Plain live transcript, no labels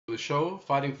The show,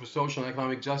 Fighting for Social and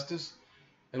Economic Justice,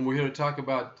 and we're here to talk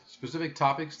about specific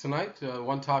topics tonight.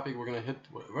 One topic we're going to hit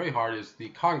very hard is the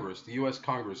Congress, the U.S.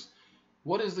 Congress.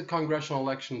 What is the congressional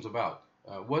elections about?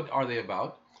 What are they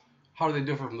about? How do they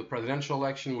differ from the presidential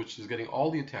election, which is getting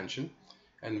all the attention,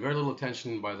 and very little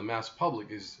attention by the mass public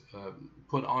is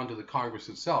put onto the Congress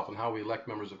itself and how we elect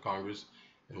members of Congress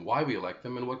and why we elect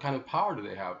them and what kind of power do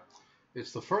they have.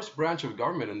 It's the first branch of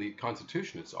government in the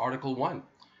Constitution. It's Article 1.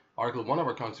 Article 1 of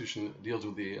our Constitution deals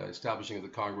with the establishing of the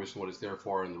Congress and what it's there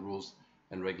for and the rules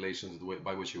and regulations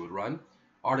by which it would run.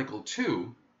 Article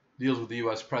 2 deals with the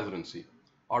U.S. presidency.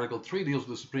 Article 3 deals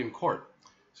with the Supreme Court.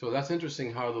 So that's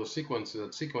interesting how those sequence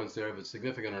there, if it's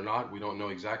significant or not, we don't know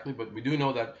exactly, but we do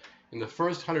know that in the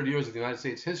first 100 years of the United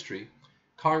States history,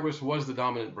 Congress was the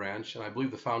dominant branch, and I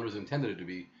believe the founders intended it to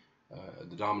be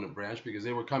the dominant branch because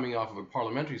they were coming off of a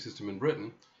parliamentary system in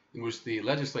Britain in which the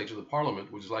legislature, the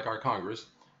parliament, which is like our Congress,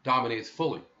 dominates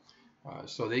fully.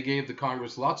 So they gave the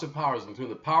Congress lots of powers, including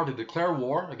the power to declare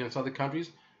war against other countries.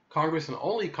 Congress and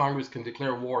only Congress can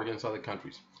declare war against other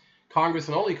countries. Congress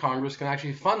and only Congress can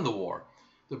actually fund the war.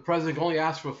 The president can only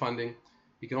ask for funding.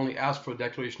 He can only ask for a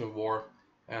declaration of war,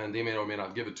 and they may or may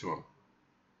not give it to him.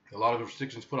 A lot of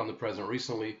restrictions put on the president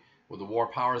recently with the War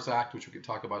Powers Act, which we could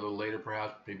talk about a little later,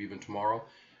 perhaps, maybe even tomorrow.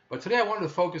 But today I wanted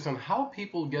to focus on how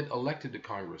people get elected to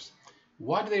Congress.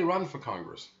 Why do they run for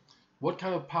Congress? What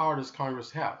kind of power does Congress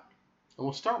have? And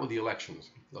we'll start with the elections.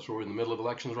 That's where we're in the middle of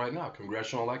elections right now,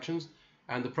 congressional elections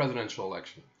and the presidential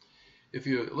election. If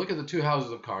you look at the two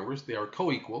houses of Congress, they are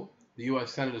co-equal. The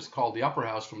U.S. Senate is called the upper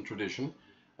house from tradition,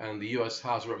 and the U.S.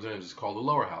 House of Representatives is called the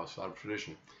lower house out of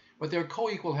tradition. But they're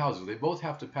co-equal houses. They both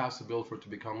have to pass a bill for it to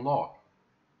become law.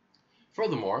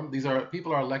 Furthermore,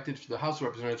 people are elected to the House of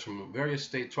Representatives from various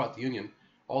states throughout the Union,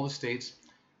 all the states,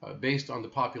 based on the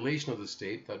population of the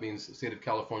state. That means the state of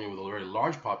California with a very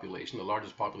large population, the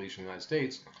largest population in the United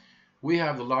States. We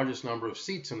have the largest number of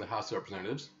seats in the House of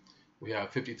Representatives. We have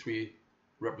 53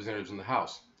 representatives in the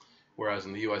House. Whereas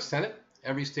in the U.S. Senate,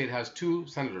 every state has 2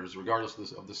 senators,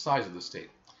 regardless of the size of the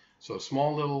state. So a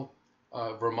small little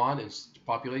Vermont, in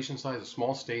population size, a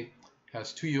small state,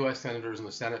 has 2 U.S. senators in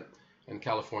the Senate, and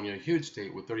California, a huge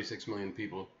state with 36 million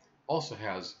people, also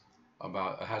has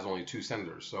only 2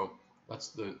 senators. So that's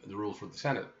the rule for the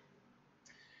Senate.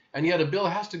 And yet a bill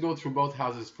has to go through both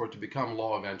houses for it to become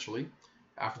law eventually,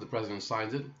 after the president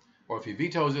signs it. Or if he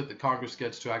vetoes it, the Congress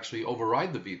gets to actually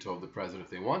override the veto of the president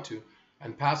if they want to,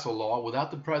 and pass a law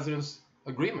without the president's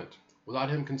agreement, without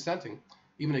him consenting,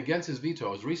 even against his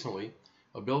veto. As recently,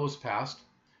 a bill was passed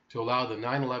to allow the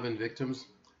 9/11 victims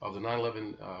of the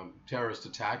 9/11 terrorist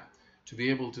attack to be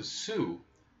able to sue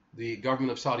the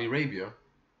government of Saudi Arabia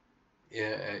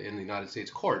in the United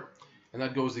States court. And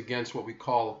that goes against what we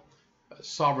call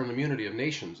sovereign immunity of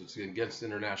nations. It's against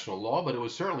international law, but it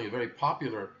was certainly a very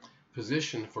popular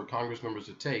position for Congress members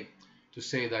to take, to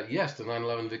say that yes, the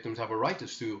 9/11 victims have a right to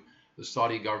sue the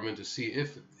Saudi government to see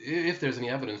if there's any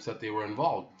evidence that they were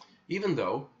involved, even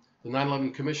though the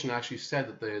 9/11 Commission actually said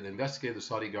that they had investigated the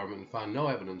Saudi government and found no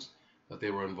evidence that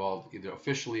they were involved, either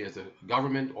officially as a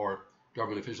government or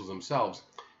government officials themselves.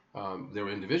 There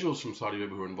were individuals from Saudi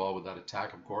Arabia who were involved with that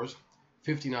attack, of course.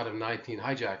 15 out of 19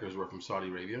 hijackers were from Saudi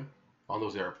Arabia on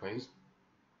those airplanes.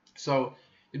 So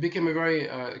it became a very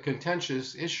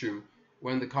contentious issue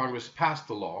when the Congress passed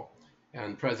the law,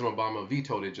 and President Obama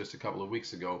vetoed it just a couple of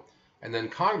weeks ago. And then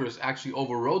Congress actually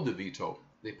overrode the veto.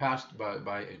 They passed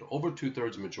by an over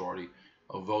 2/3 majority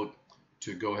a vote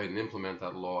to go ahead and implement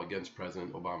that law against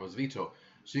President Obama's veto.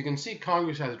 So you can see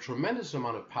Congress has a tremendous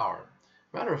amount of power.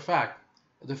 Matter of fact,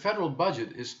 the federal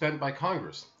budget is spent by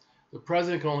Congress. The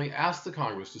president can only ask the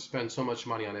Congress to spend so much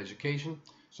money on education,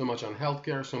 so much on health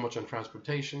care, so much on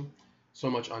transportation, so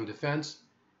much on defense,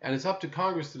 and it's up to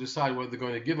Congress to decide whether they're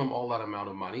going to give them all that amount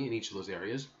of money in each of those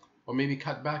areas, or maybe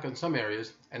cut back on some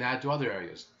areas and add to other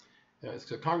areas.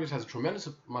 So Congress has a tremendous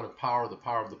amount of power, the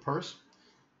power of the purse,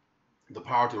 the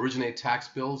power to originate tax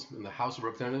bills in the House of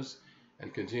Representatives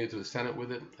and continue to the Senate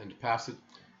with it and to pass it,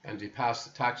 and to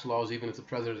pass tax laws even if the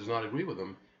president does not agree with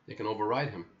them. They can override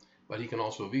him. But he can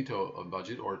also veto a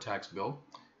budget or a tax bill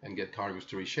and get Congress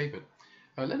to reshape it.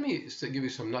 Let me give you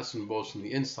some nuts and bolts from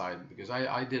the inside, because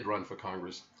I did run for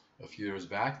Congress a few years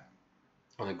back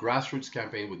on a grassroots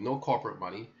campaign with no corporate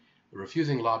money,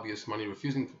 refusing lobbyist money,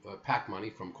 refusing PAC money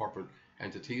from corporate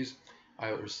entities.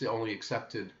 I only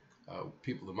accepted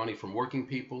the money from working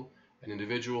people and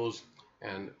individuals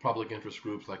and public interest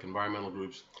groups like environmental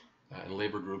groups and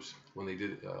labor groups. When they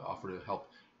did offer to help,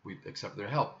 we'd accept their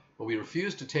help. But we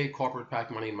refused to take corporate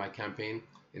PAC money in my campaign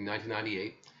in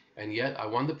 1998, and yet I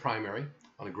won the primary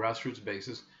on a grassroots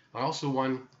basis. I also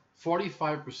won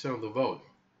 45% of the vote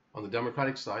On the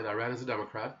Democratic side, I ran as a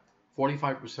Democrat,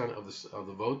 45% of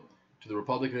the vote to the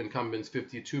Republican incumbent's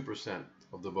 52%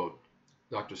 of the vote.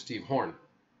 Dr. Steve Horn,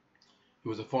 who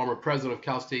was a former president of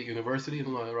Cal State University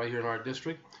right here in our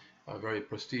district, a very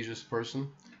prestigious person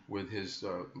with his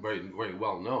very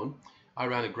well known. I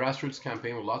ran a grassroots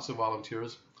campaign with lots of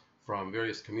volunteers from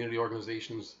various community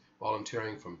organizations,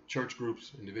 volunteering from church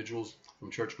groups, individuals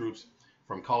from church groups,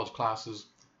 from college classes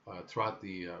throughout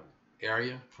the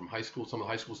area, from high school. Some of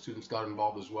the high school students got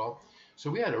involved as well. So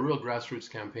we had a real grassroots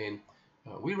campaign.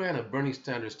 We ran a Bernie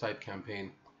Sanders type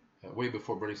campaign way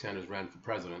before Bernie Sanders ran for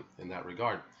president in that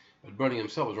regard. But Bernie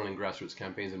himself was running grassroots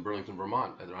campaigns in Burlington,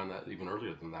 Vermont, around that, even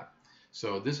earlier than that.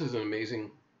 So this is an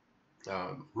amazing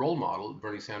role model,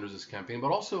 Bernie Sanders' campaign,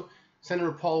 but also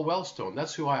Senator Paul Wellstone.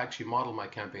 That's who I actually modeled my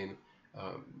campaign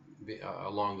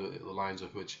along the lines of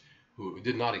who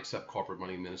did not accept corporate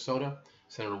money in Minnesota.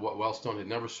 Senator Wellstone had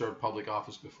never served public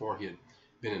office before. He had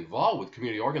been involved with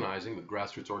community organizing, with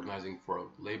grassroots organizing for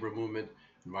labor movement,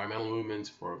 environmental movements,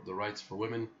 for the rights for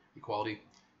women, equality,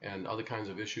 and other kinds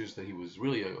of issues, that he was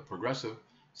really a progressive.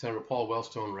 Senator Paul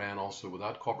Wellstone ran also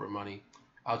without corporate money,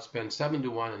 outspent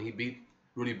 7-1, and he beat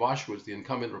Rudy Boschwitz, the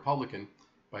incumbent Republican,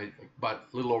 by about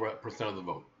a little over 1% of the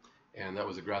vote. And that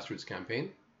was a grassroots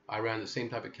campaign. I ran the same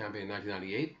type of campaign in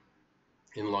 1998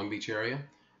 in the Long Beach area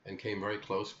and came very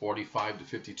close,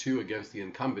 45-52 against the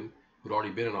incumbent who'd already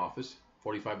been in office,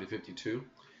 45-52.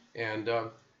 And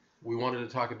we wanted to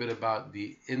talk a bit about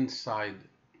the inside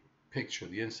picture,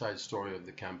 the inside story of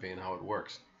the campaign, how it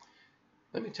works.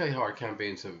 Let me tell you how our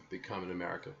campaigns have become in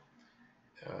America.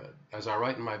 As I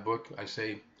write in my book, I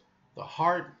say the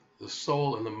heart, the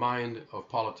soul, and the mind of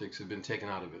politics have been taken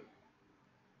out of it.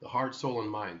 The heart, soul, and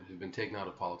mind have been taken out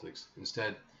of politics.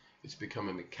 Instead, it's become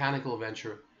a mechanical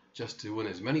venture just to win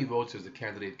as many votes as the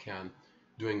candidate can,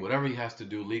 doing whatever he has to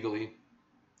do legally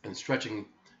and stretching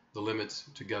the limits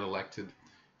to get elected,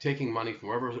 taking money from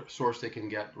wherever source they can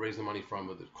get, raise the money from,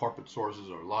 whether corporate sources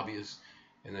or lobbyists,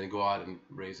 and then go out and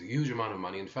raise a huge amount of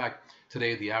money. In fact,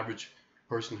 today the average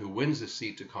person who wins a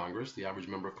seat to Congress, the average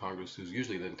member of Congress who's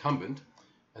usually the incumbent,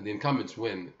 and the incumbents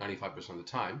win 95% of the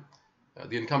time.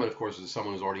 The incumbent, of course, is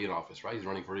someone who's already in office, right? He's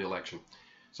running for re-election.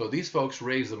 So these folks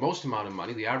raise the most amount of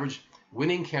money. The average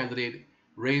winning candidate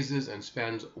raises and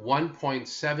spends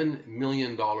 $1.7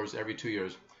 million every 2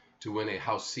 years to win a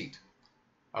House seat.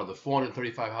 Out of the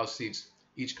 435 House seats,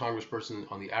 each congressperson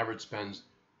on the average spends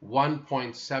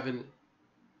 $1.7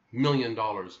 million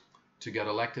to get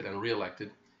elected and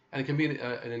re-elected. And it can be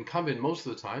an incumbent most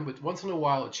of the time, but once in a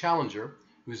while a challenger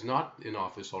who's not in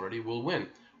office already will win,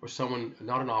 or someone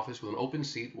not in office with an open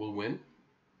seat will win,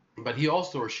 but he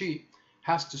also or she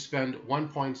has to spend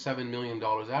 $1.7 million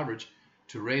average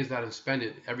to raise that and spend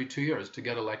it every 2 years to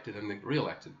get elected and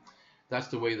re-elected. That's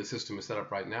the way the system is set up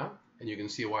right now, and you can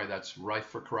see why that's rife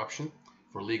for corruption,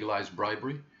 for legalized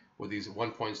bribery, where these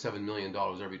 $1.7 million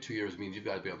every 2 years means you've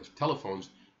got to be on the telephones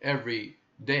every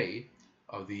day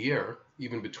of the year,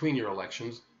 even between your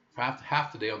elections,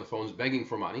 half the day on the phones begging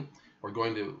for money, or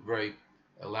going to very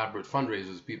elaborate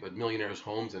fundraisers, people at millionaires'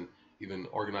 homes and even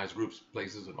organized groups,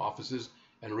 places, and offices,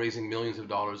 and raising millions of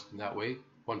dollars in that way,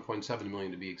 1.7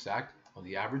 million to be exact on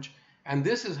the average. And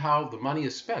this is how the money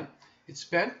is spent. It's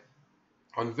spent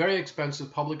on very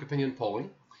expensive public opinion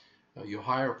polling. You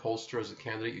hire a pollster as a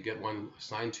candidate. You get one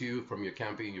assigned to you from your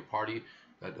campaign, your party,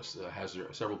 that has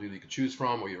several people you can choose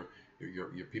from, or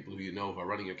your people who you know who are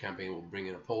running your campaign will bring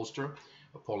in a pollster,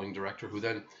 a polling director, who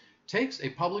then takes a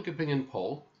public opinion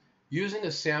poll using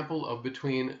a sample of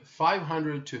between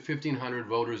 500 to 1,500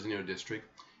 voters in your district,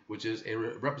 which is a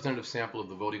representative sample of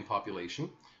the voting population.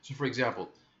 So for example,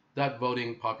 that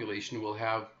voting population will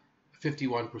have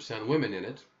 51% women in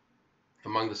it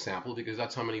among the sample, because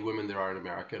that's how many women there are in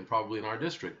America and probably in our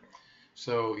district.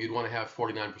 So you'd want to have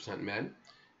 49% men.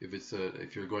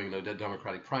 If you're going to a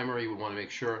Democratic primary, you would want to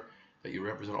make sure that you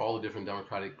represent all the different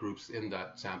Democratic groups in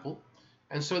that sample.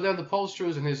 And so then the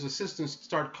pollsters and his assistants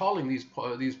start calling these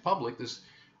public,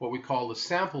 what we call the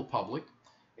sample public,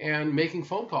 and making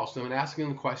phone calls to them and asking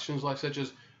them questions such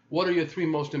as, what are your 3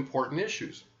 most important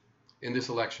issues in this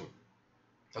election?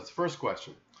 That's the first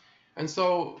question. And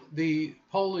so the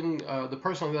the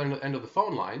person on the other end of the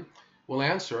phone line will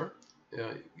answer,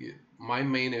 my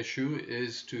main issue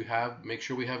is to make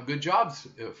sure we have good jobs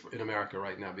in America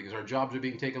right now, because our jobs are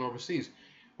being taken overseas.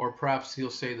 Or perhaps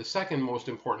he'll say, the second most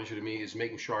important issue to me is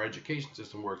making sure our education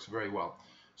system works very well.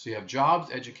 So you have jobs,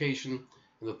 education,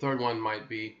 and the third one might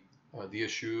be the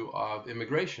issue of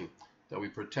immigration, that we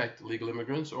protect legal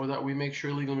immigrants, or that we make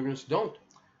sure legal immigrants don't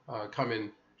come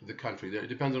in to the country. It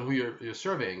depends on who you're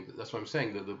surveying. That's what I'm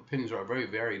saying. The opinions are very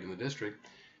varied in the district.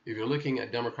 If you're looking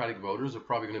at Democratic voters, they're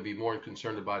probably going to be more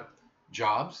concerned about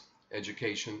jobs,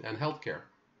 education, and healthcare.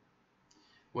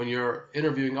 When you're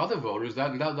interviewing other voters,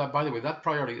 that by the way, that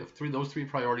priority of those three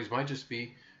priorities might just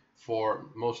be for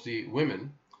mostly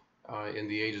women in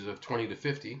the ages of 20 to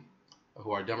 50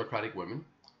 who are Democratic women.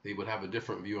 They would have a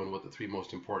different view on what the three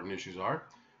most important issues are.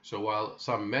 So while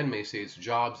some men may say it's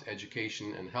jobs,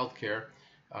 education, and healthcare,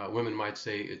 women might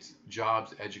say it's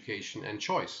jobs, education, and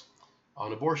choice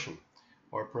on abortion,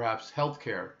 or perhaps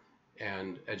healthcare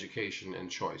and education and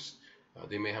choice.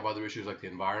 They may have other issues like the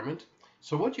environment.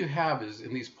 So what you have is,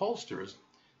 in these pollsters,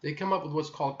 they come up with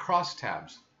what's called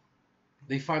crosstabs.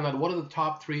 They find out what are the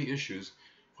top three issues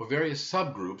for various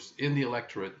subgroups in the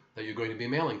electorate that you're going to be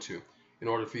mailing to in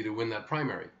order for you to win that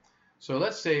primary. So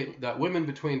let's say that women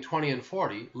between 20 and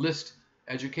 40 list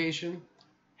education,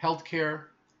 healthcare,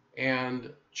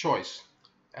 and choice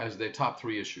as their top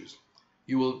three issues.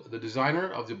 The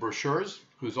designer of the brochures,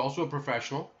 who's also a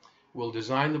professional, will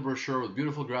design the brochure with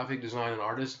beautiful graphic design, and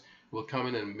artists will come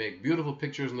in and make beautiful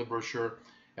pictures in the brochure,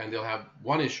 and they'll have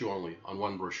one issue only on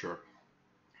one brochure,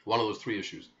 one of those three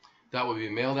issues. That will be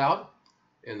mailed out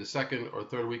in the second or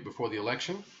third week before the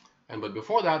election. But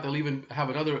before that, they'll even have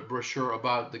another brochure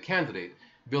about the candidate,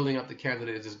 building up the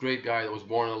candidate as this great guy that was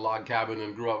born in a log cabin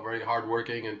and grew up very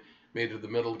hardworking and made it to the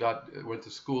middle, went to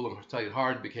school and studied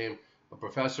hard, became a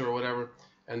professor or whatever,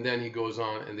 and then he goes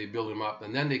on and they build him up,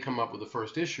 and then they come up with the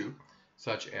first issue,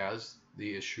 such as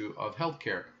the issue of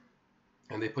healthcare,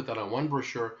 and they put that on one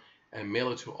brochure and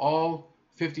mail it to all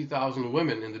 50,000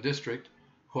 women in the district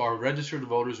who are registered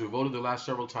voters who voted the last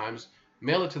several times.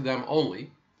 Mail it to them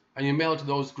only, and you mail it to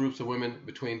those groups of women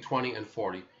between 20 and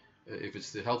 40. If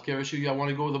it's the healthcare issue, you want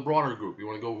to go with a broader group. You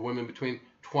want to go with women between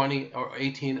 20 or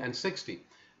 18 and 60,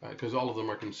 because all of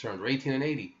them are concerned, or 18 and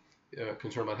 80,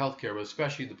 concerned about healthcare, but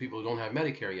especially the people who don't have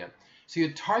Medicare yet. So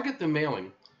you target the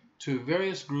mailing to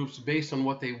various groups based on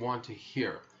what they want to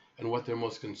hear and what they're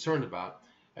most concerned about.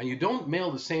 And you don't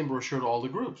mail the same brochure to all the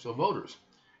groups of voters.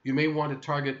 You may want to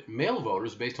target male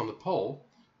voters based on the poll,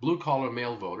 blue-collar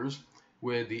male voters,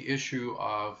 with the issue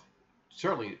of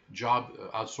certainly job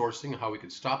outsourcing, how we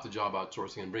could stop the job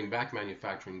outsourcing and bring back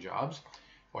manufacturing jobs,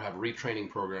 or have retraining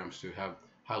programs to have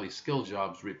highly skilled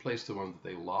jobs replace the ones that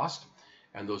they lost.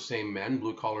 And those same men,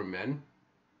 blue-collar men,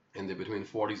 in the between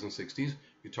 40s and 60s,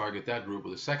 you target that group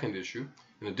with a second issue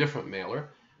in a different mailer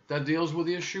that deals with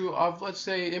the issue of, let's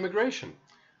say, immigration,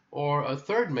 or a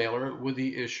third mailer with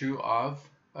the issue of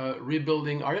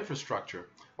rebuilding our infrastructure,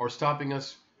 or stopping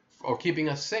us or keeping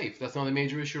us safe. That's not a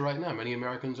major issue right now. Many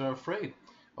Americans are afraid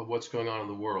of what's going on in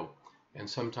the world, and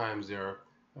sometimes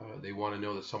they want to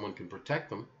know that someone can protect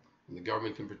them, and the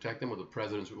government can protect them, or the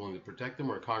president's willing to protect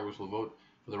them, or Congress will vote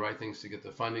for the right things to get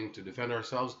the funding to defend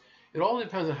ourselves. It all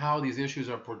depends on how these issues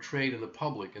are portrayed in the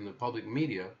public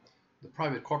media, the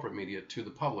private corporate media, to the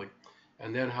public,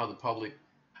 and then how the public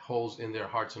holds in their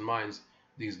hearts and minds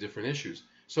these different issues.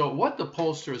 So what the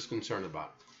pollster is concerned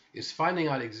about is finding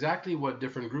out exactly what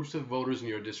different groups of voters in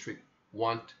your district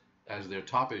want as their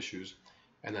top issues,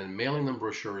 and then mailing them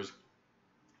brochures,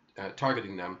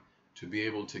 targeting them to be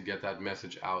able to get that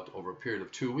message out over a period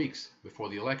of 2 weeks before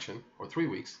the election, or 3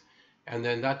 weeks. And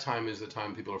then that time is the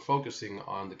time people are focusing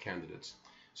on the candidates.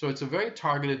 So it's a very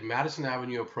targeted Madison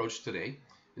Avenue approach today.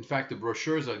 In fact, the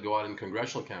brochures that go out in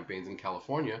congressional campaigns in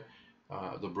California,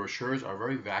 the brochures are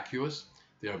very vacuous.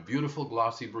 They are beautiful,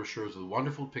 glossy brochures with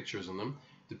wonderful pictures in them.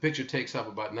 The picture takes up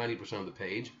about 90% of the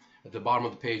page. At the bottom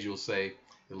of the page, it'll say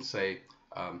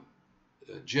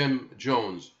Jim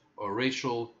Jones or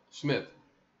Rachel Smith,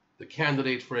 the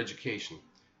candidate for education,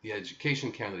 the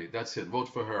education candidate. That's it.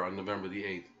 Vote for her on November the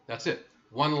 8th. That's it.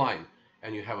 One line.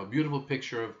 And you have a beautiful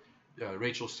picture of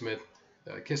Rachel Smith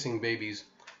kissing babies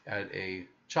at a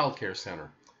child care center.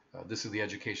 This is the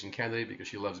education candidate because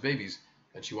she loves babies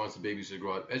and she wants the babies to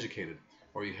grow up educated.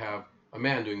 Or you have a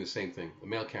man doing the same thing, a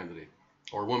male candidate.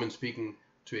 Or a woman speaking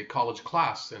to a college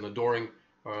class and adoring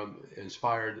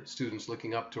inspired students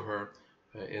looking up to her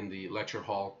in the lecture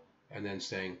hall and then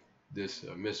saying, this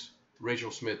Miss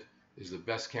Rachel Smith is the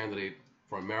best candidate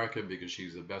for America because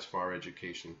she's the best for our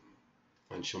education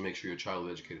and she'll make sure your child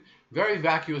is educated. Very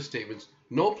vacuous statements,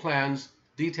 no plans,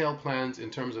 detailed plans in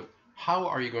terms of how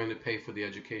are you going to pay for the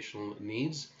educational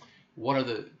needs, what are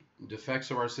the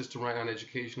defects of our system right now in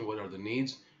education, what are the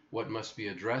needs, what must be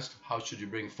addressed, how should you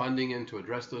bring funding in to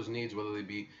address those needs, whether they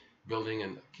be building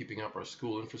and keeping up our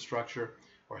school infrastructure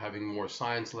or having more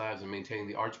science labs and maintaining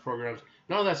the arts programs.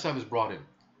 None of that stuff is brought in.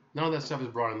 None of that stuff is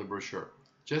brought in the brochure.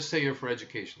 Just say you're for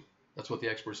education. That's what the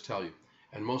experts tell you.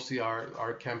 And mostly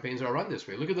our campaigns are run this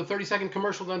way. Look at the 30-second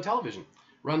commercials on television,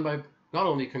 run by not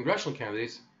only congressional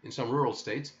candidates in some rural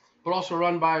states, but also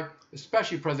run by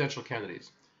especially presidential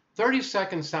candidates.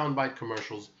 30-second soundbite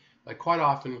commercials that quite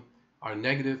often are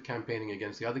negative campaigning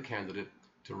against the other candidate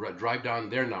to drive down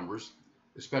their numbers,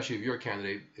 especially if your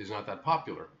candidate is not that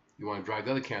popular. You want to drive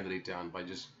the other candidate down by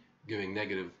just giving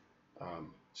negative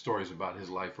stories about his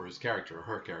life or his character or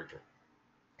her character.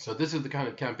 So this is the kind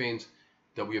of campaigns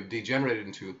that we have degenerated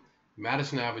into.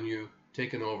 Madison Avenue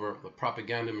taken over the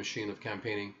propaganda machine of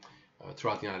campaigning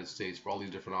throughout the United States for all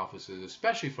these different offices,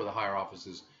 especially for the higher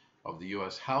offices of the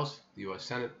U.S. House, the U.S.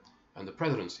 Senate, and the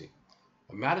presidency.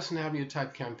 A Madison Avenue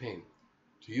type campaign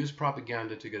to use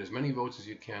propaganda to get as many votes as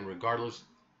you can, regardless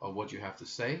of what you have to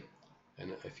say.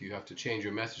 And if you have to change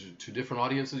your message to different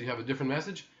audiences, you have a different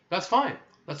message, that's fine.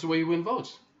 That's the way you win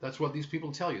votes. That's what these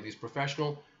people tell you, these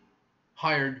professional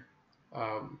hired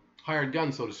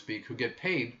guns, so to speak, who get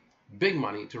paid big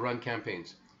money to run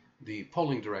campaigns. The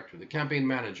polling director, the campaign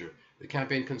manager, the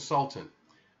campaign consultant,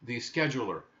 the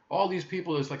scheduler, all these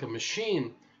people is like a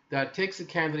machine that takes a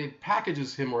candidate,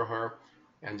 packages him or her,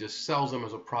 and just sells them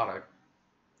as a product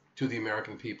to the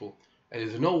American people. And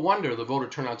it's no wonder the voter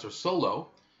turnouts are so low.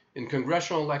 In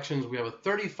congressional elections, we have a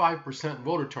 35%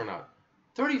 voter turnout.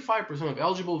 35% of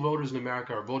eligible voters in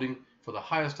America are voting for the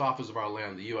highest office of our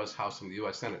land, the U.S. House and the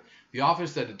U.S. Senate, the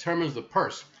office that determines the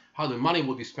purse, how the money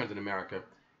will be spent in America,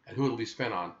 and who it will be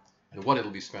spent on, and what it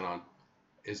will be spent on,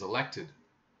 is elected.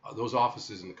 Those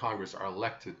offices in the Congress are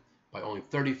elected by only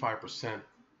 35%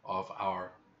 of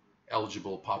our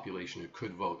eligible population who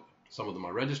could vote. Some of them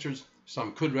are registered,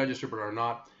 some could register but are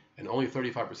not, and only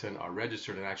 35% are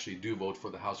registered and actually do vote for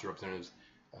the House of Representatives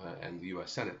and the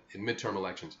U.S. Senate in midterm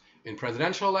elections. In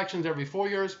presidential elections every 4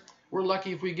 years, we're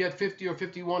lucky if we get 50 or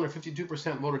 51 or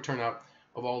 52% voter turnout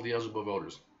of all the eligible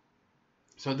voters.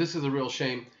 So this is a real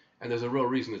shame, and there's a real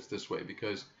reason it's this way,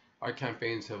 because our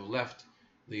campaigns have left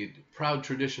the proud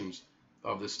traditions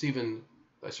of the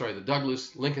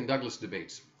Lincoln-Douglas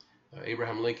debates.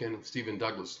 Abraham Lincoln, Stephen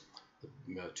Douglas,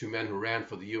 two men who ran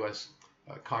for the U.S.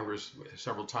 Congress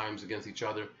several times against each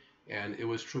other, and it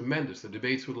was tremendous. The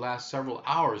debates would last several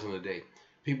hours in a day.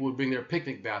 People would bring their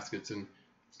picnic baskets and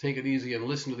take it easy and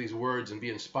listen to these words and be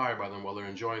inspired by them while they're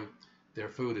enjoying their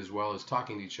food, as well as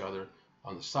talking to each other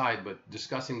on the side, but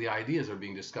discussing the ideas that are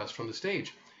being discussed from the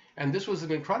stage. And this was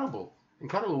an incredible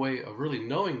way of really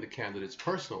knowing the candidates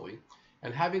personally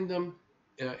and having them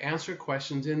answer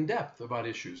questions in depth about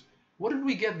issues. What did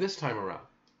we get this time around?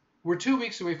 We're 2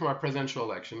 weeks away from our presidential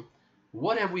election.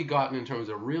 What have we gotten in terms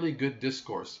of really good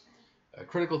discourse,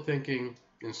 critical thinking,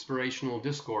 inspirational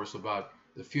discourse about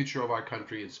the future of our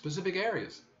country in specific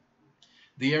areas?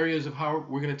 The areas of how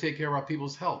we're going to take care of our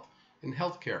people's health and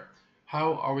healthcare.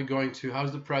 How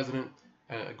is the president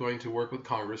going to work with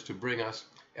Congress to bring us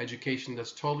education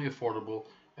that's totally affordable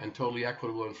and totally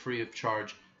equitable and free of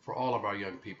charge for all of our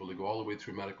young people to go all the way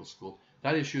through medical school?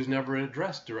 That issue is never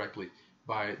addressed directly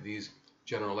by these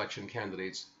general election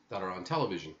candidates that are on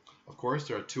television. Of course,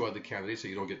 there are two other candidates that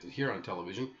you don't get to hear on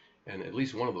television, and at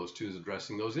least one of those two is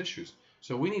addressing those issues.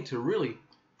 So we need to really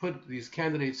put these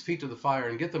candidates' feet to the fire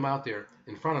and get them out there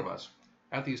in front of us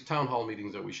at these town hall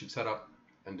meetings that we should set up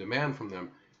and demand from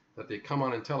them that they come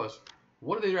on and tell us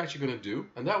what are they actually going to do.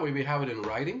 And that way we have it in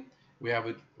writing, we have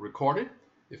it recorded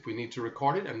if we need to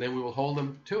record it, and then we will hold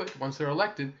them to it once they're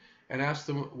elected and ask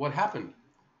them what happened.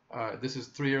 This is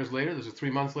 3 years later, this is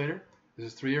 3 months later, this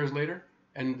is 3 years later,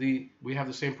 and we have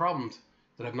the same problems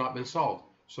that have not been solved.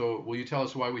 So will you tell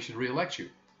us why we should re-elect you?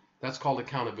 That's called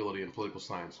accountability in political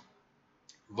science.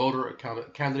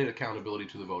 Candidate accountability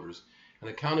to the voters. And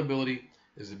accountability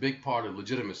is a big part of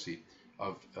legitimacy,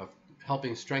 of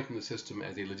helping strengthen the system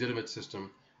as a legitimate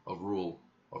system of rule,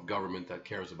 of government that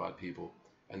cares about people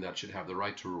and that should have the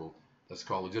right to rule. That's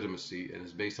called legitimacy, and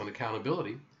it's based on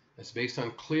accountability. It's based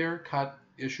on clear-cut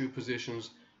issue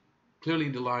positions, clearly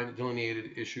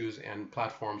delineated issues and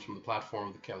platforms from the platform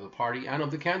of the party and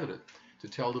of the candidate to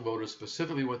tell the voters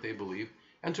specifically what they believe,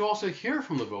 and to also hear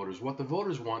from the voters what the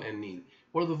voters want and need.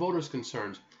 What are the voters'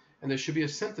 concerns? And there should be a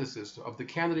synthesis of the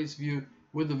candidate's view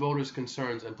with the voters'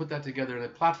 concerns, and put that together in a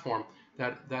platform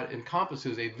that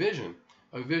encompasses a vision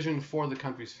for the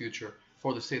country's future,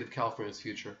 for the state of California's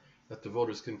future, that the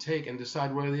voters can take and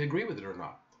decide whether they agree with it or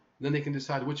not. And then they can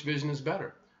decide which vision is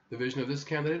better, the vision of this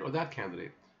candidate or that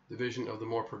candidate, the vision of the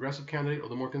more progressive candidate or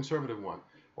the more conservative one,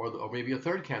 or maybe a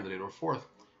third candidate or fourth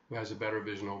who has a better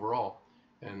vision overall.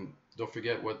 And don't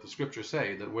forget what the scriptures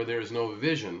say, that where there is no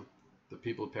vision, the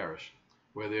people perish.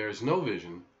 Where there is no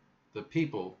vision, the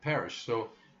people perish.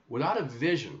 So without a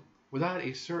vision, without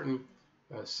a certain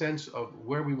sense of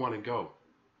where we want to go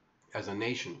as a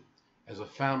nation, as a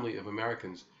family of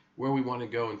Americans, where we want to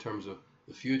go in terms of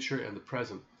the future and the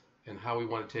present, and how we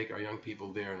want to take our young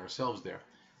people there and ourselves there.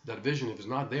 That vision, if it's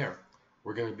not there,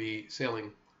 we're going to be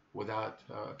sailing without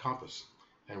a compass,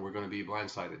 and we're going to be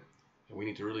blindsided. And we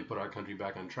need to really put our country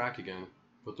back on track again,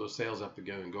 put those sails up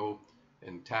again, and go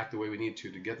and tack the way we need to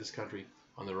get this country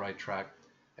on the right track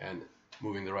and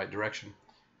moving the right direction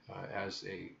as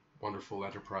a wonderful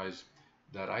enterprise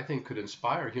that I think could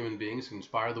inspire human beings,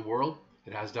 inspire the world.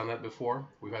 It has done that before.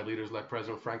 We've had leaders like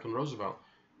President Franklin Roosevelt,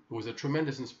 who was a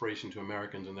tremendous inspiration to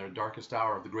Americans in their darkest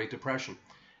hour of the Great Depression,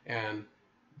 and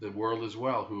the world as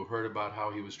well, who heard about how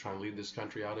he was trying to lead this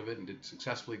country out of it and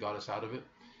successfully got us out of it.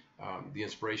 The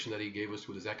inspiration that he gave us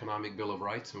with his economic Bill of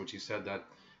Rights, in which he said that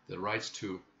the rights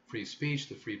to free speech,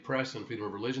 the free press, and freedom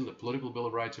of religion, the political Bill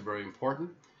of Rights, are very important.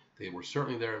 They were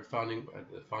certainly there at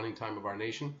the founding time of our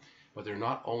nation, but they're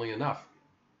not only enough.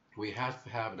 We have to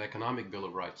have an economic Bill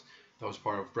of Rights. That was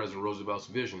part of President Roosevelt's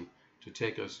vision, to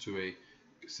take us to a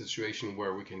situation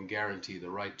where we can guarantee the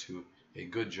right to a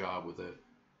good job with a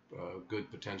good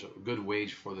potential, good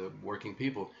wage for the working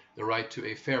people, the right to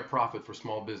a fair profit for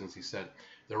small business, he said,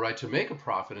 the right to make a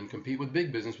profit and compete with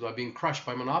big business without being crushed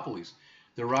by monopolies,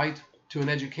 the right to an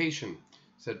education,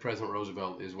 said President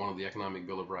Roosevelt, is one of the economic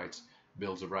bills of rights,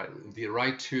 the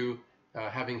right to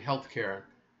having health care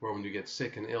where when you get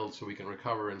sick and ill so we can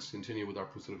recover and continue with our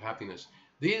pursuit of happiness.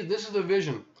 This is the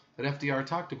vision that FDR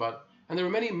talked about, and there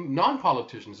were many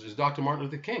non-politicians, such as Dr. Martin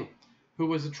Luther King, who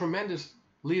was a tremendous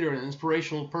leader and an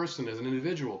inspirational person as an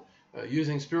individual,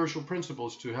 using spiritual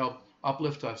principles to help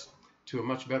uplift us to a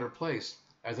much better place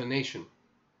as a nation.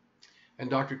 And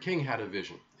Dr. King had a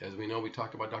vision. As we know, we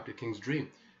talk about Dr. King's dream.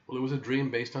 Well, it was a dream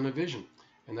based on a vision,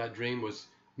 and that dream was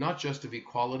not just of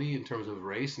equality in terms of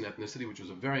race and ethnicity, which was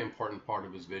a very important part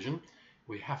of his vision.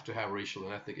 We have to have racial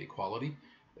and ethnic equality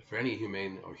for any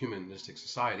humane or humanistic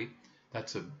society.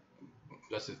 That's a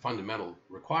fundamental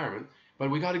requirement. But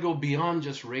we got to go beyond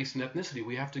just race and ethnicity.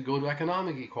 We have to go to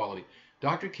economic equality.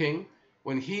 Dr. King,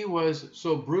 when he was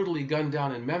so brutally gunned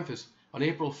down in Memphis on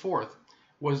April 4th,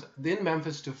 was in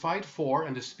Memphis to fight for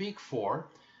and to speak for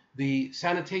the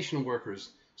sanitation workers,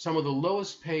 some of the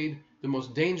lowest paid, the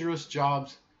most dangerous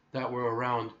jobs that were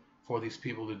around for these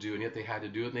people to do, and yet they had to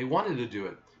do it, and they wanted to do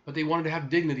it. But they wanted to have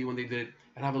dignity when they did it,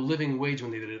 and have a living wage when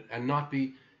they did it, and not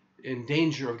be in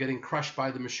danger of getting crushed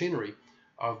by the machinery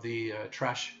of the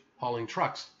trash hauling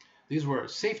trucks. These were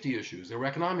safety issues, they were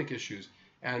economic issues,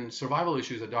 and survival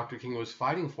issues that Dr. King was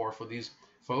fighting for these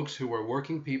folks who were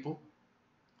working people,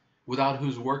 without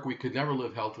whose work we could never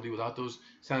live healthily. Without those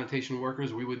sanitation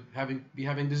workers, we would be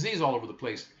having disease all over the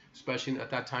place, especially at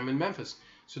that time in Memphis.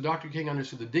 So Dr. King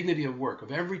understood the dignity of work,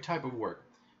 of every type of work,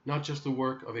 not just the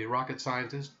work of a rocket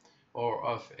scientist or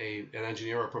of an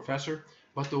engineer or professor,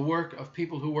 but the work of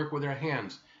people who work with their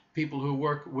hands, people who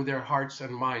work with their hearts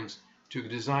and minds to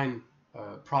design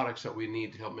products that we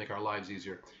need to help make our lives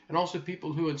easier. And also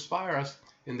people who inspire us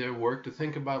in their work to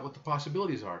think about what the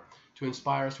possibilities are, to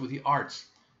inspire us with the arts,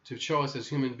 to show us as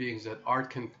human beings that art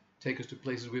can take us to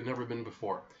places we've never been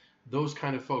before. Those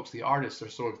kind of folks, the artists, are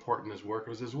so important as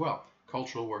workers as well,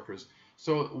 cultural workers.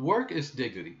 So work is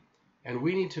dignity. And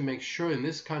we need to make sure in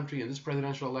this country, in this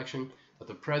presidential election, that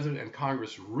the president and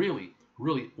Congress really,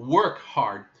 really work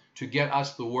hard to get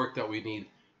us the work that we need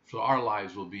so our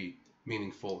lives will be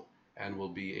meaningful and we'll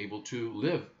be able to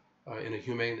live in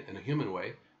a human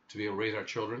way, to be able to raise our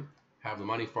children, have the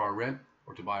money for our rent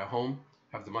or to buy a home,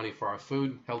 have the money for our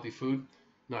food, healthy food,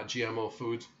 not GMO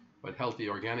foods, but healthy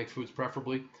organic foods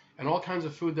preferably, and all kinds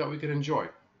of food that we can enjoy.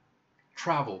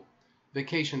 Travel,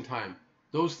 vacation time,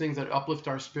 those things that uplift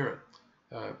our spirit,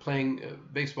 playing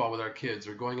baseball with our kids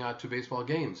or going out to baseball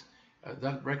games,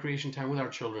 that recreation time with our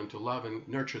children to love and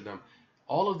nurture them.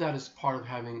 All of that is part of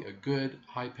having a good,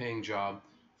 high-paying job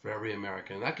for every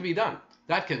American. And that can be done.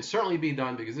 That can certainly be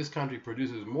done because this country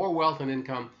produces more wealth and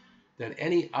income than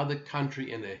any other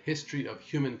country in the history of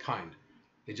humankind.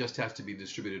 It just has to be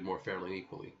distributed more fairly and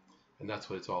equally. And that's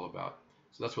what it's all about.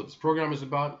 So that's what this program is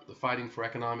about, the fighting for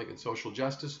economic and social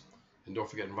justice. And don't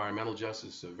forget, environmental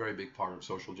justice is a very big part of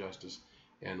social justice.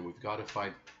 And we've got to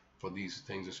fight for these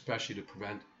things, especially to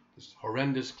prevent this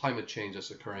horrendous climate change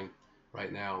that's occurring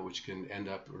right now, which can end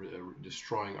up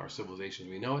destroying our civilization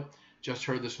as we know it. Just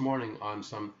heard this morning on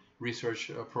some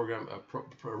research program,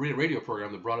 radio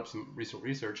program that brought up some recent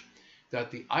research,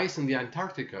 that the ice in the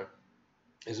Antarctica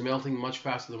is melting much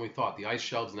faster than we thought. The ice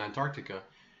shelves in Antarctica,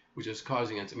 which is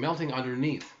causing it's melting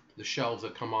underneath the shelves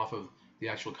that come off of the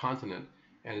actual continent,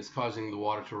 and it's causing the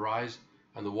water to rise.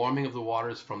 And the warming of the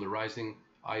waters from the rising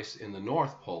ice in the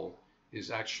North Pole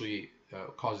is actually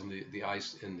causing the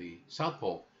ice in the South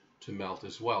Pole to melt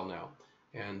as well now.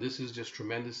 And this is just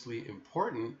tremendously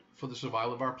important for the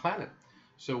survival of our planet.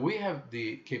 So we have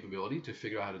the capability to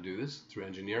figure out how to do this through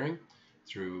engineering,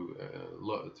 through a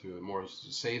more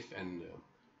safe and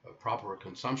proper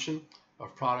consumption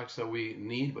of products that we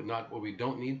need, but not what we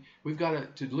don't need. We've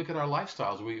got to look at our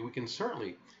lifestyles. We can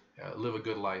certainly live a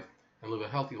good life and live a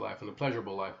healthy life and a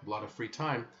pleasurable life with a lot of free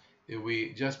time if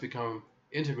we just become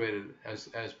integrated as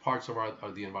parts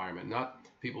of the environment, not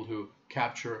people who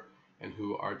capture and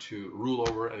who are to rule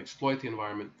over and exploit the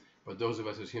environment, but those of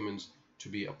us as humans to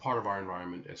be a part of our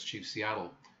environment, as Chief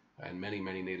Seattle and many,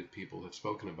 many Native people have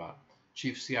spoken about.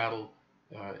 Chief Seattle,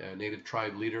 a Native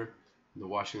tribe leader in the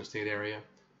Washington State area,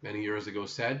 many years ago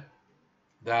said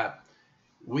that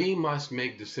we must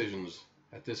make decisions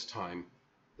at this time,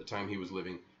 the time he was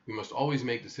living. We must always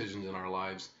make decisions in our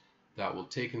lives that will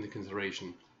take into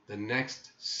consideration the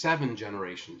next 7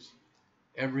 generations.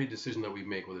 Every decision that we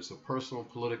make, whether it's a personal,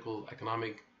 political,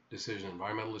 economic decision,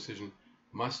 environmental decision,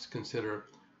 must consider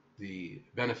the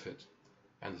benefit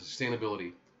and the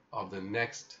sustainability of the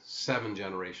next 7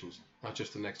 generations, not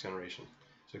just the next generation.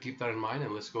 So keep that in mind,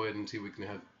 and let's go ahead and see if we can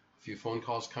have a few phone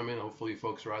calls come in. Hopefully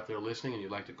folks are out there listening and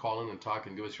you'd like to call in and talk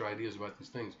and give us your ideas about these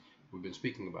things we've been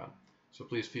speaking about. So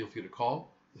please feel free to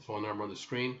call. The phone number on the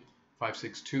screen,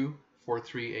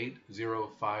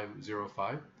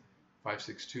 562-438-0505,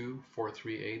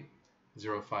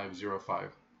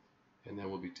 562-438-0505. And then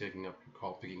we'll be taking up your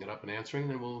call, picking it up and answering,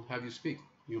 and then we'll have you speak.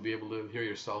 You'll be able to hear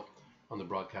yourself on the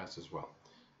broadcast as well.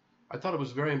 I thought it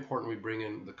was very important we bring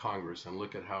in the Congress and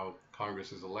look at how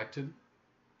Congress is elected,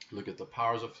 look at the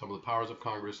powers of some of the powers of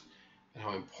Congress, and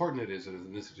how important it is as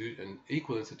an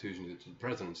equal institution to the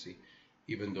presidency,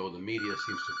 even though the media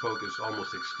seems to focus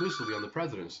almost exclusively on the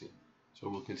presidency. So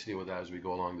we'll continue with that as we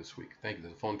go along this week. Thank you.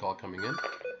 There's a phone call coming in.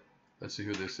 Let's see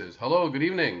who this is. Hello, good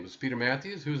evening. This is Peter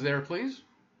Mathews. Who's there, please?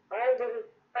 Hi, this is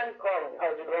Frank calling.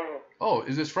 How's it going? Oh,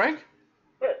 is this Frank?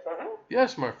 Yes,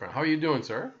 Yes, my friend. How are you doing,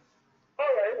 sir?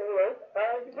 All right, all right.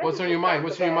 What's on your mind?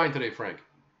 What's on your mind today, Frank?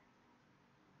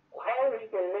 How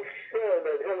we can make sure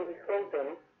that Hillary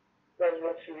Clinton does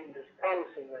what she is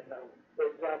promising right now. For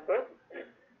example,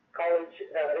 college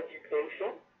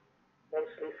education,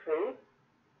 mostly free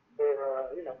for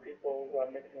people who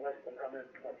are making less than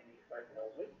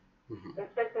 $125,000. And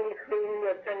secondly,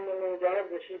 creating 10 million jobs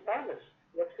that she promised.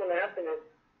 What's going to happen if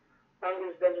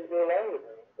Congress doesn't go along with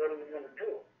her? What are we going to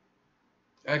do?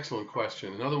 Excellent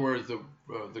question. In other words,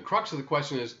 the crux of the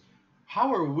question is,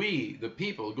 how are we, the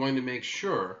people, going to make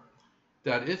sure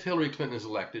that if Hillary Clinton is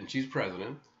elected and she's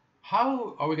president,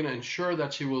 how are we going to ensure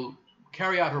that she will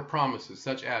carry out her promises,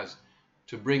 such as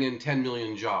to bring in 10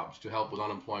 million jobs to help with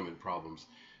unemployment problems,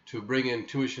 to bring in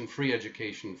tuition-free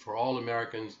education for all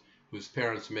Americans whose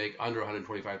parents make under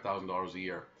 $125,000 a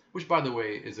year, which, by the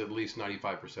way, is at least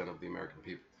 95% of the American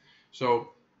people. So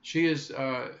she has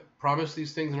promised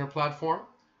these things in her platform.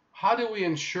 How do we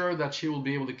ensure that she will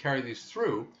be able to carry these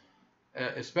through,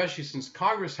 especially since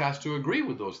Congress has to agree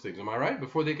with those things? Am I right?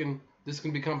 Before this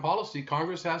can become policy,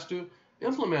 Congress has to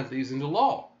implement these into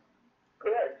law.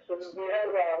 Correct. So if we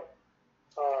have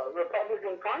a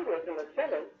Republican Congress in the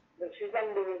Senate, then she's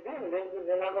under review.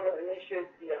 They're not going to initiate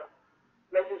the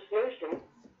legislation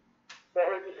for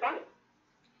her to sign.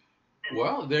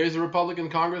 Well, there is a Republican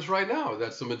Congress right now.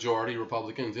 That's the majority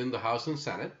Republicans in the House and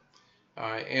Senate.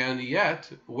 And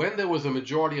yet, when there was a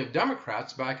majority of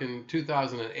Democrats back in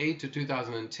 2008 to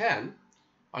 2010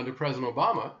 under President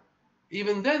Obama,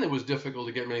 even then it was difficult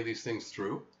to get many of these things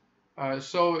through.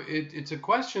 So it's a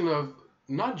question of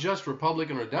not just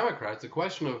Republican or Democrat. It's a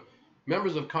question of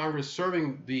members of Congress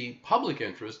serving the public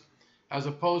interest as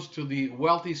opposed to the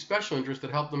wealthy special interest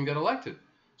that helped them get elected.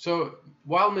 So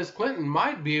while Ms. Clinton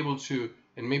might be able to,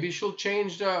 and maybe she'll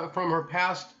change from her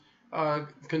past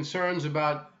concerns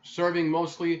about serving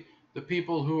mostly the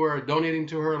people who are donating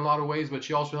to her in a lot of ways, but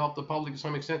she also helped the public to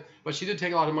some extent. But she did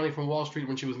take a lot of money from Wall Street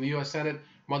when she was in the U.S. Senate,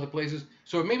 from other places.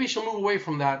 So maybe she'll move away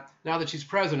from that now that she's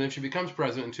president, if she becomes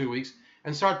president in 2 weeks,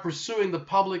 and start pursuing the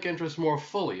public interest more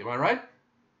fully. Am I right?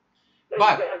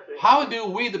 But how do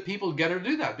we, the people, get her to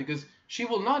do that? Because she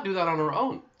will not do that on her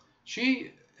own.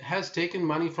 She has taken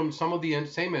money from some of the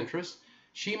same interests.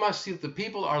 She must see that the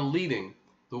people are leading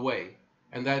the way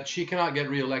and that she cannot get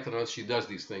reelected unless she does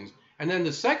these things. And then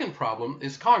the second problem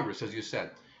is Congress, as you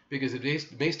said, because it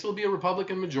may still be a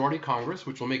Republican majority Congress,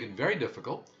 which will make it very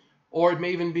difficult, or it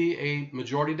may even be a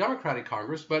majority Democratic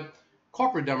Congress, but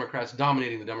corporate Democrats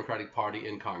dominating the Democratic Party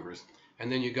in Congress.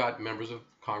 And then you got members of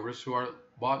Congress who are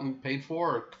bought and paid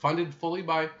for or funded fully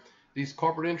by these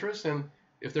corporate interests. And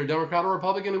if they're Democrat or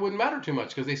Republican, it wouldn't matter too much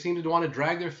because they seem to want to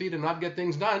drag their feet and not get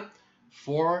things done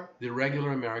for the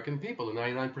regular American people, the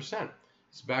 99%.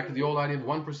 It's back to the old idea of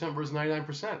 1% versus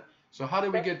 99%. So how do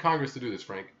we get Congress to do this,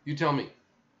 Frank? You tell me.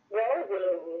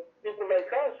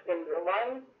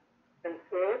 and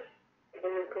force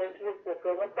Hillary Clinton to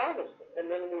fulfill her promise. And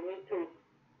then we need to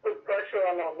put pressure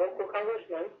on our local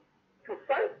congressmen to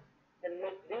fight and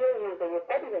make deals with the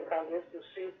Republican Congress to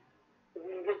see if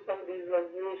we can get some of these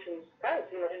resolutions passed.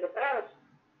 You know, in the past,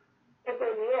 Tip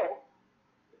O'Neill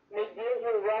made deals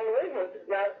with Ron Reagan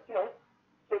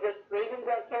so that Reagan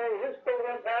got some of his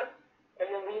program passed,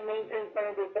 and then we maintained some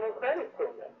of the Democratic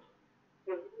programs.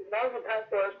 Now's the time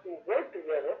for us to work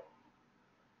together,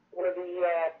 where the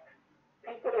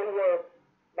people who are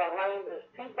behind this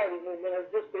Tea Party movement have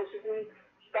just basically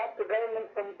stopped the government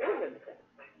from doing anything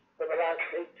for the last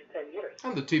 8 to 10 years.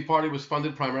 And the Tea Party was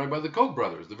funded primarily by the Koch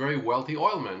brothers, the very wealthy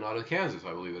oil men out of Kansas,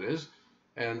 I believe it is.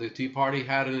 And the Tea Party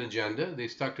had an agenda. They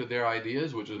stuck to their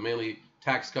ideas, which was mainly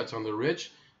tax cuts on the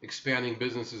rich, expanding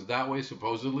businesses that way,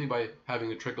 supposedly, by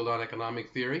having a trickle-down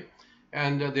economic theory.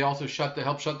 And they also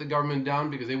helped shut the government down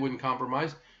because they wouldn't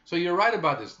compromise. So you're right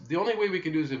about this. The only way we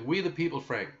can do is if we, the people,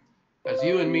 Frank, as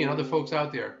you and me and other folks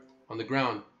out there on the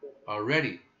ground, are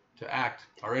ready to act,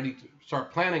 are ready to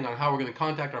start planning on how we're going to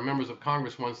contact our members of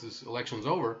Congress once this election's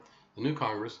over, the new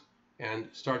Congress, and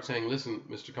start saying, listen,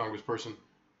 Mr. Congressperson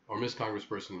or Miss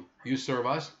Congressperson, you serve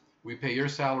us, we pay your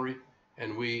salary,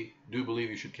 and we do believe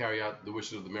you should carry out the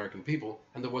wishes of the American people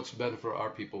and what's better for our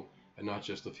people, and not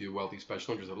just a few wealthy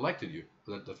special interests that elected you,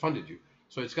 that funded you.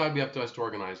 So it's got to be up to us to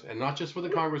organize, and not just for the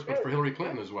Congress, but for Hillary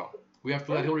Clinton as well. We have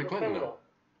to let Hillary Clinton know.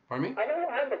 Pardon me? I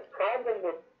don't have a problem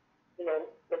with,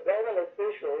 the government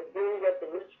officials doing what the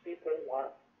rich people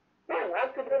want. No,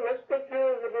 after that, let's take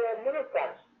care of the middle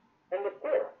class and the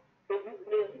poor.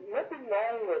 There's nothing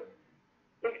wrong with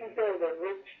taking care of the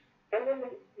rich and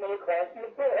the middle class and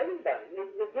the poor, everybody.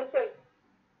 It's just like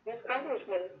these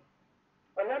congressmen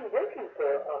are not working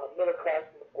for middle class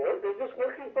and the poor. They're just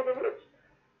working for the rich.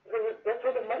 Because that's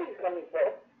where the money's coming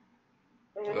from.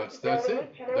 And That's Rich,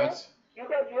 it. you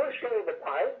got your share of the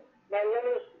pie. Now let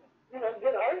us,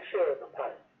 get our share of the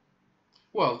pie.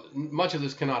 Well, much of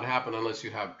this cannot happen unless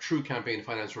you have true campaign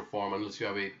finance reform, unless you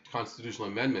have a constitutional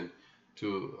amendment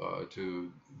to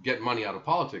get money out of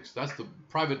politics. That's the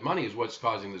private money is what's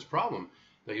causing this problem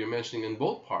that you're mentioning in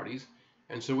both parties.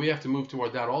 And so we have to move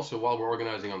toward that also while we're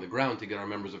organizing on the ground to get our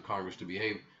members of Congress to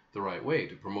behave the right way,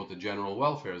 to promote the general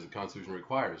welfare as the Constitution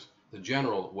requires, the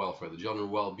general welfare, the general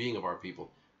well-being of our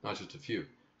people, not just a few.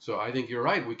 So I think you're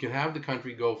right. We can have the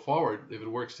country go forward if it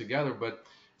works together, but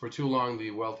for too long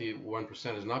the wealthy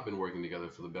 1% has not been working together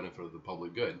for the benefit of the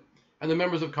public good. And the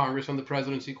members of Congress and the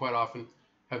presidency quite often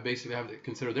have to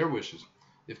consider their wishes.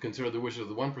 They've considered the wishes of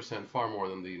the 1% far more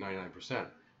than the 99%,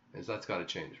 and that's got to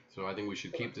change. So I think we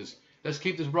should keep this. Let's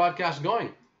keep this broadcast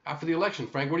going after the election.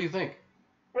 Frank, what do you think?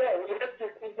 Yeah, we have to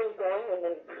keep this going, and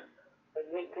then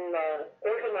we can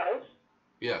organize.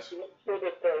 Yes. So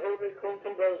that Hillary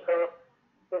Clinton does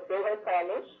fulfill her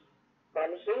promises,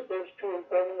 those two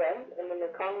important ones, and then the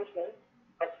congressmen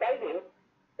are fighting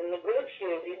and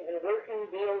negotiating and working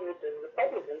deals with the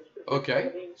Republicans.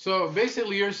 Okay. So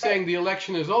basically you're saying the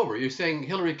election is over. You're saying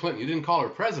Hillary Clinton. You didn't call her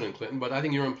President Clinton, but I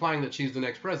think you're implying that she's the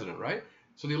next president, right?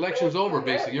 So the election's over,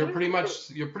 basically. You're pretty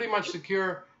much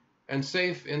secure and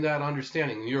safe in that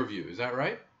understanding, in your view. Is that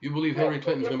right? You believe Hillary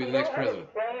Clinton's going to be the next president?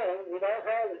 We don't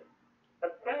have a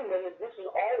plan. This is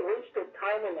all wasted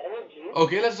time and energy.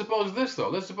 Okay, let's suppose this, though.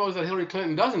 Let's suppose that Hillary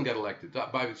Clinton doesn't get elected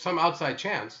by some outside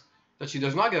chance, that she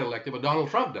does not get elected, but Donald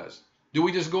Trump does. Do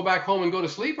we just go back home and go to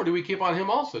sleep, or do we keep on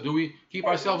him also? Do we keep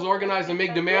ourselves organized and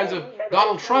make demands of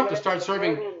Donald Trump to start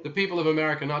serving the people of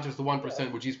America, not just the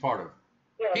 1%, which he's part of?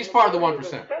 He's part of the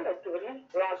 1%.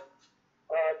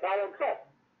 Donald Trump.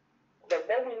 But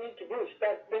what we need to do is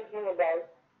start thinking about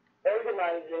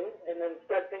organizing and then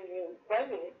start thinking,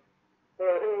 planning for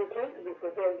Hillary Clinton to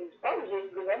fulfill these promises,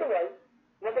 because otherwise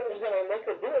nobody's going to make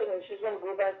her do it, and she's going to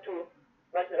go back to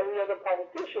like every other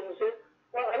politician and say,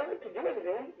 well, I don't have to do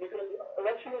anything because the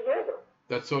election is over.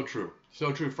 That's so true.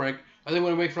 So true, Frank. I think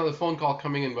we're going to wait for another phone call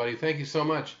coming in, buddy. Thank you so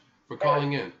much for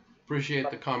calling in.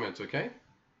 Appreciate the comments, okay?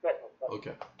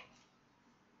 Okay.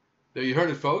 There you heard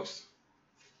it, folks.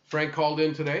 Frank called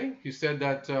in today. He said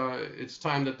that it's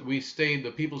time that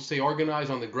the people stay organized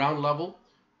on the ground level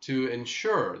to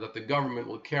ensure that the government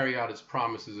will carry out its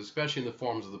promises, especially in the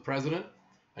forms of the president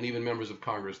and even members of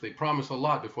Congress. They promise a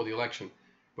lot before the election,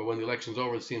 but when the election's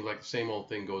over, it seems like the same old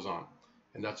thing goes on.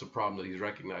 And that's a problem that he's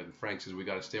recognized. And Frank says we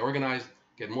got to stay organized,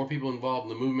 get more people involved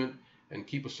in the movement, and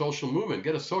keep a social movement.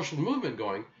 Get a social movement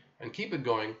going and keep it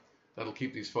going. That'll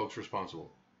keep these folks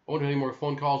responsible. I wonder if any more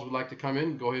phone calls would like to come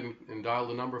in. Go ahead and dial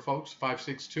the number, folks.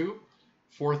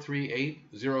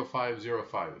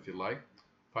 562-438-0505 if you'd like.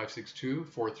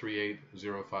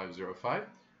 562-438-0505.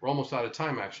 We're almost out of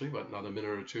time, actually, but another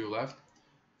minute or two left.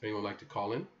 If anyone would like to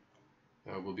call in.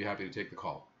 we'll be happy to take the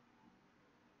call.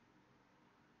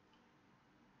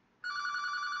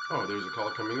 Oh, there's a call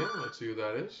coming in. Let's see who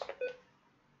that is.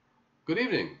 Good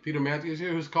evening. Peter Mathews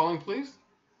here. Who's calling, please?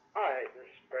 Hi, this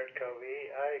is Brett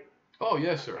Covey. Oh,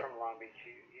 yes, sir. From Long Beach.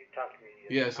 You talked to me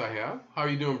Yes, I have. How are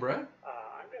you doing, Brett?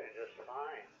 I'm doing just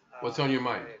fine. What's on your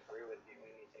mind? I agree with you.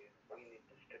 We need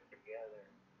to stick together.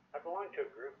 I belong to a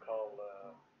group called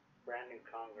Brand New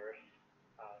Congress.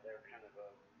 They're kind of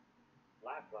a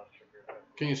lackluster group.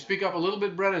 Can you speak up a little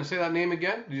bit, Brett, and say that name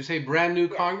again? Did you say Brand New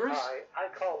Congress?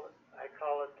 I call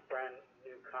it the Brand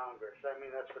New Congress. I mean,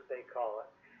 that's what they call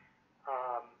it.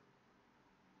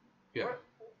 Yeah.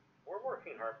 We're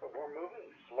working hard, but we're moving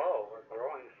slow. We're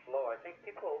growing slow. I think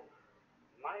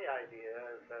my idea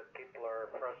is that people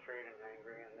are frustrated and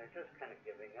angry, and they're just kind of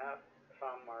giving up.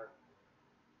 Some are,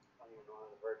 on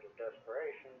the verge of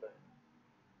desperation, but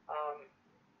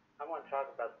I want to talk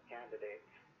about the candidates.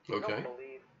 Okay. I don't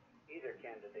believe either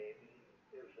candidate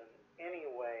is in any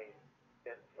way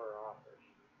fit for office.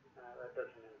 That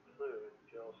doesn't include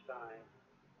Jill Stein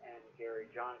and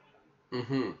Gary Johnson.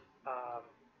 Mm-hmm.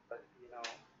 But,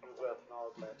 we both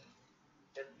know that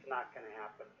it's not going to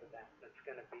happen for them. It's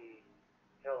going to be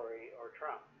Hillary or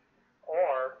Trump.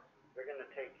 Or they're going to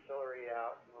take Hillary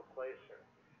out and replace her.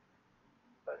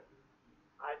 But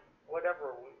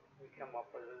whatever we come up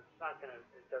with,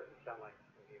 it doesn't sound like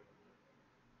it's going to be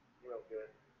real good.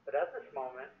 But at this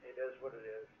moment, it is what it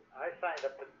is. I signed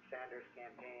up with the Sanders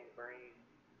campaign. Bernie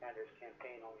Sanders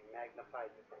campaign only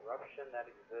magnified the corruption that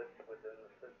exists within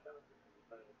the system.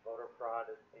 When voter fraud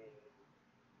is being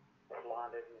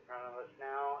flaunted in front of us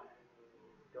now, and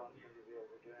we don't seem to be able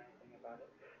to do anything about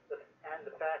it. And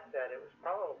the fact that it was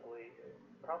probably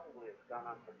has gone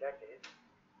on for decades.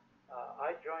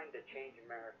 I joined to Change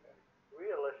America.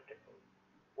 Realistically,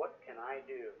 what can I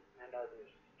do and others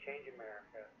to change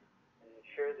America and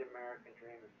ensure the American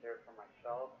dream is there for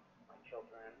myself, my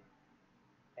children,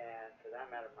 and for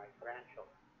that matter, my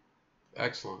grandchildren?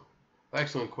 Excellent.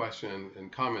 Excellent question,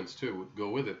 and comments too would go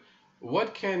with it.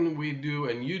 What can we do,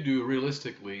 and you do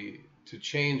realistically, to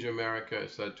change America,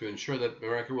 to ensure that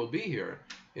America will be here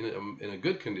in a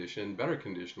good condition, better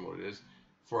condition than what it is,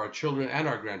 for our children and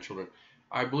our grandchildren?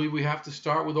 I believe we have to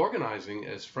start with organizing,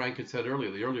 as Frank had said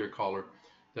earlier, the earlier caller,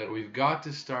 that we've got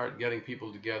to start getting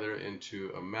people together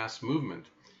into a mass movement,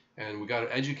 and we've got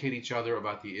to educate each other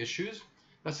about the issues.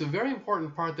 That's a very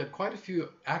important part that quite a few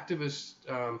activists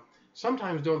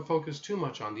sometimes don't focus too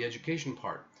much on, the education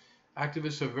part.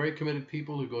 Activists are very committed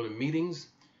people who go to meetings.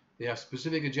 They have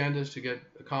specific agendas to get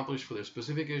accomplished for their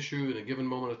specific issue in a given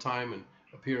moment of time and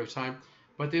a period of time,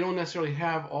 but they don't necessarily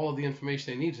have all of the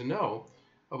information they need to know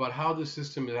about how the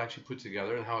system is actually put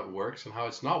together and how it works and how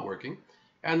it's not working,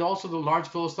 and also the large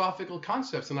philosophical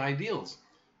concepts and ideals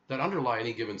that underlie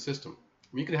any given system.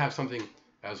 I mean, you can have something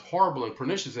as horrible and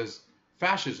pernicious as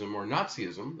fascism or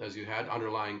Nazism, as you had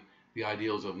underlying the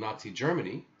ideals of Nazi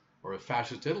Germany or of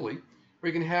fascist Italy, or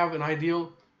you can have an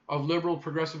ideal of liberal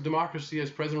progressive democracy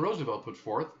as President Roosevelt put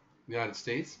forth in the United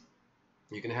States.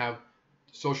 You can have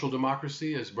social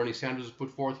democracy as Bernie Sanders has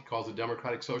put forth. He calls it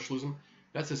democratic socialism.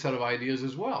 That's a set of ideas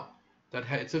as well.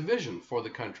 It's a vision for the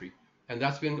country, and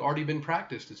that's already been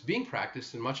practiced. It's being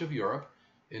practiced in much of Europe,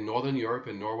 in Northern Europe,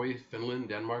 in Norway, Finland,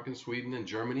 Denmark, and Sweden, and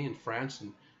Germany, and France,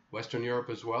 and Western Europe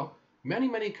as well. Many,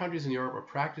 many countries in Europe are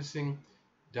practicing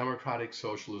democratic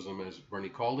socialism, as Bernie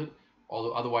called it,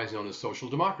 otherwise known as social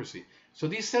democracy. So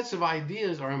these sets of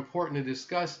ideas are important to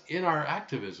discuss in our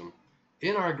activism,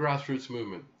 in our grassroots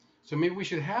movement. So maybe we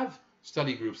should have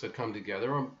study groups that come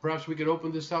together, or perhaps we could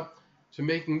open this up to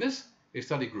making this a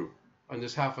study group on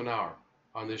this half an hour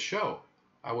on this show.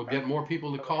 I would get more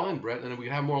people to call in, Brett, and we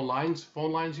could have more lines,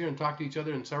 phone lines here, and talk to each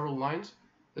other in several lines.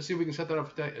 Let's see if we can set that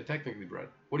up technically, Brett.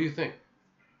 What do you think?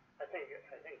 I think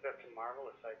that's a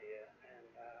marvelous idea, and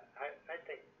I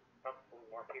think probably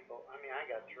more people. I mean, I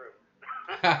got through.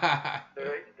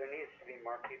 there needs to be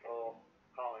more people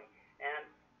calling, and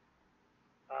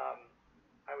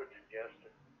I would suggest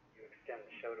that you extend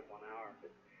the show to 1 hour.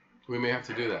 But we may have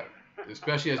to do that,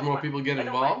 especially as more people get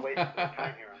involved. I don't like wasting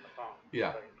time here on the phone.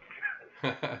 Yeah.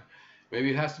 Maybe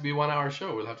it has to be a 1 hour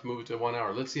show. We'll have to move it to 1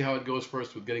 hour. Let's see how it goes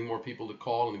first with getting more people to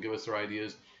call and give us their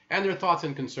ideas and their thoughts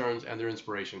and concerns and their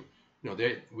inspiration.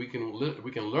 We can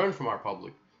learn from our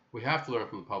public. We have to learn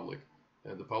from the public.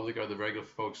 The public are the regular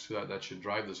folks that should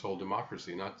drive this whole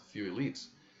democracy, not the few elites.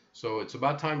 So it's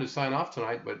about time to sign off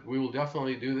tonight, but we will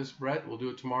definitely do this, Brett. We'll do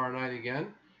it tomorrow night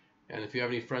again. And if you have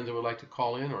any friends that would like to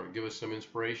call in or give us some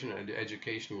inspiration and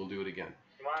education, we'll do it again.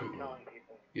 Well, I'm telling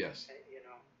people. Yes.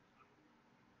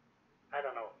 I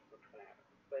don't know what's going to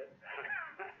happen,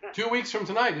 but 2 weeks from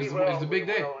tonight is the big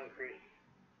day.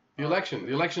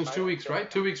 The election's 2 weeks, right?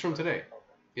 2 weeks from today.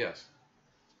 Yes.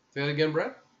 Say that again,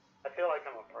 Brett? I feel like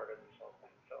I'm a part of this whole thing,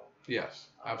 so. Yes,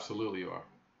 absolutely you are.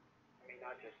 I mean,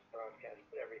 not just broadcast,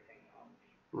 but everything else.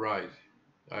 Right.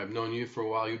 I've known you for a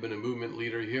while. You've been a movement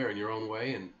leader here in your own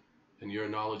way, and your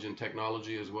knowledge in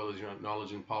technology as well as your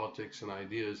knowledge in politics and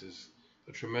ideas is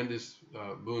a tremendous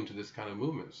boon to this kind of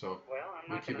movement. So well, I'm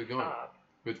we'll not keep it gonna going. stop.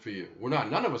 Good for you. We're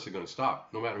not. None of us are going to stop,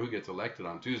 no matter who gets elected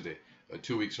on Tuesday,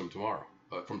 2 weeks from tomorrow.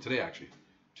 From today, actually.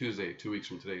 Tuesday, 2 weeks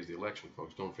from today is the election,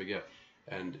 folks. Don't forget.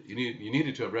 And you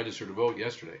needed to have registered to vote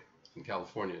yesterday in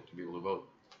California to be able to vote.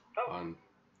 Oh. On.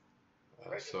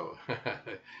 So,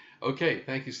 okay.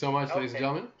 Thank you so much, ladies and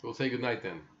gentlemen. We'll say good night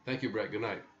then. Thank you, Brett. Good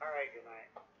night. All right. Good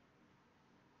night.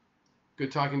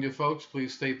 Good talking to you, folks.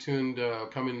 Please stay tuned.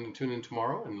 Come in and tune in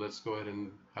tomorrow, and let's go ahead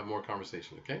and have more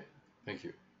conversation. Okay? Thank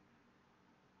you.